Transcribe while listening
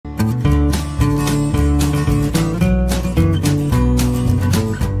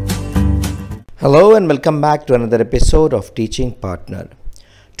Hello and welcome back to another episode of Teaching Partner.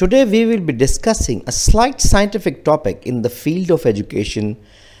 Today we will be discussing a slight scientific topic in the field of education,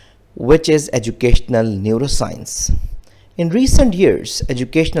 which is educational neuroscience. In recent years,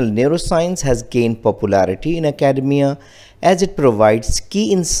 educational neuroscience has gained popularity in academia as it provides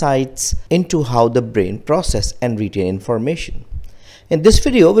key insights into how the brain processes and retains information. In this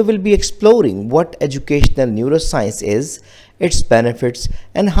video, we will be exploring what educational neuroscience is, its benefits,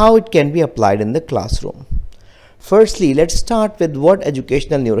 and how it can be applied in the classroom. Firstly, let's start with what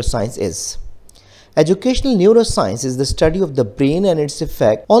educational neuroscience is. Educational neuroscience is the study of the brain and its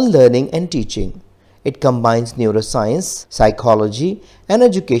effect on learning and teaching. It combines neuroscience, psychology, and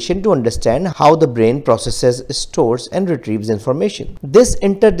education to understand how the brain processes, stores, and retrieves information. This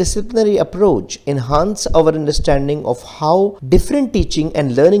interdisciplinary approach enhances our understanding of how different teaching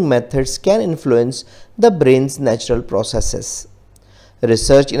and learning methods can influence the brain's natural processes.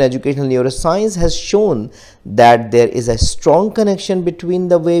 Research in educational neuroscience has shown that there is a strong connection between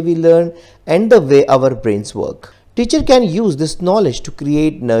the way we learn and the way our brains work. Teachers can use this knowledge to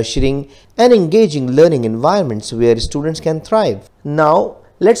create nurturing and engaging learning environments where students can thrive. Now,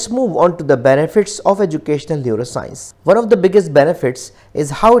 let's move on to the benefits of educational neuroscience. One of the biggest benefits is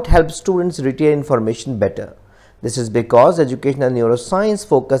how it helps students retain information better. This is because educational neuroscience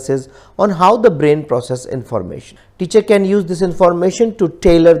focuses on how the brain processes information. Teachers can use this information to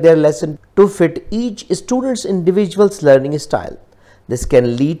tailor their lesson to fit each student's individual learning style. This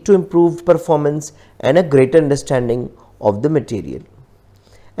can lead to improved performance and a greater understanding of the material.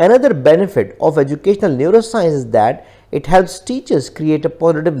 Another benefit of educational neuroscience is that it helps teachers create a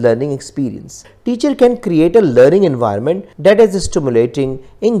positive learning experience. Teachers can create a learning environment that is stimulating,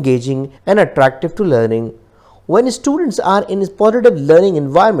 engaging, and attractive to learning. When students are in a positive learning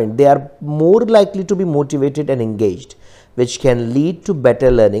environment, they are more likely to be motivated and engaged, which can lead to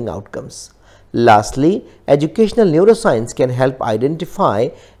better learning outcomes. Lastly, educational neuroscience can help identify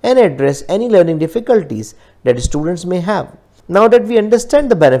and address any learning difficulties that students may have. Now that we understand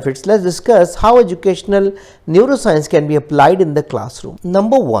the benefits, let's discuss how educational neuroscience can be applied in the classroom.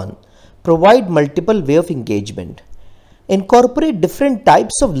 Number 1. Provide multiple ways of engagement. Incorporate different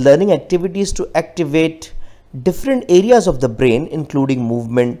types of learning activities to activate different areas of the brain, including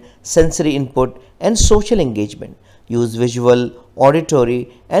movement, sensory input, and social engagement. Use visual, auditory,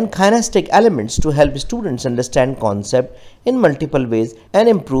 and kinesthetic elements to help students understand concepts in multiple ways and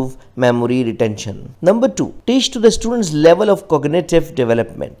improve memory retention. Number 2. Teach to the students' level of cognitive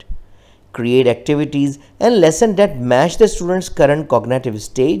development. Create activities and lessons that match the students' current cognitive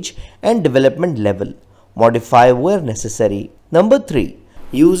stage and development level. Modify where necessary. Number 3.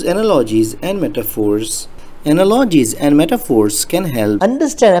 Use analogies and metaphors. Analogies and metaphors can help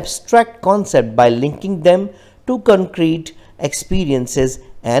understand abstract concepts by linking them to concrete experiences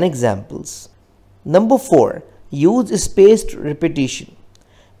and examples. Number 4. Use spaced repetition.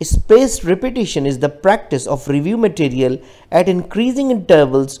 Spaced repetition is the practice of review material at increasing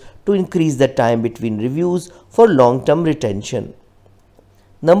intervals to increase the time between reviews for long-term retention.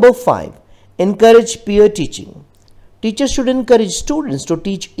 Number 5. Encourage peer teaching. Teachers should encourage students to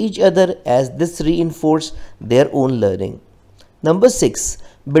teach each other as this reinforces their own learning. Number 6.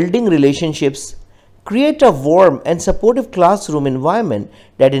 Building relationships. Create a warm and supportive classroom environment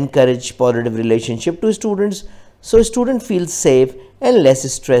that encourages positive relationship to students so students feel safe and less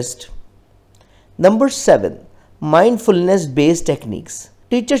stressed. Number 7. Mindfulness-based techniques.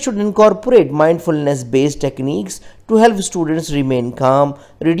 Teachers should incorporate mindfulness-based techniques to help students remain calm,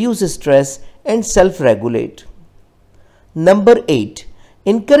 reduce stress, and self-regulate. Number 8.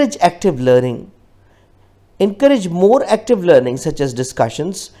 Encourage active learning. Encourage more active learning such as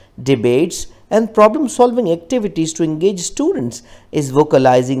discussions, debates, and problem-solving activities to engage students is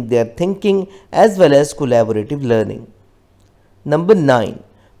vocalizing their thinking as well as collaborative learning. Number 9.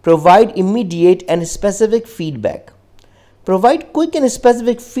 Provide immediate and specific feedback. Provide quick and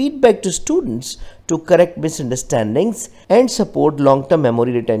specific feedback to students to correct misunderstandings and support long-term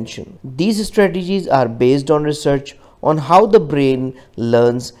memory retention. These strategies are based on research on how the brain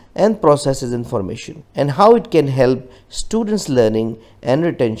learns and processes information and how it can help students' learning and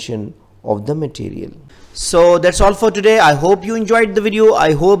retention of the material. So that's all for today. I hope you enjoyed the video.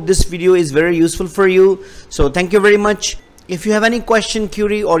 I hope this video is very useful for you. So thank you very much. If you have any question,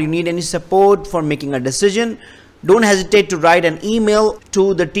 query, or you need any support for making a decision, don't hesitate to write an email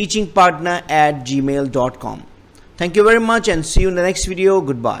to theteachingpartner@gmail.com. Thank you very much and see you in the next video.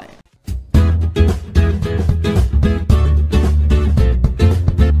 Goodbye.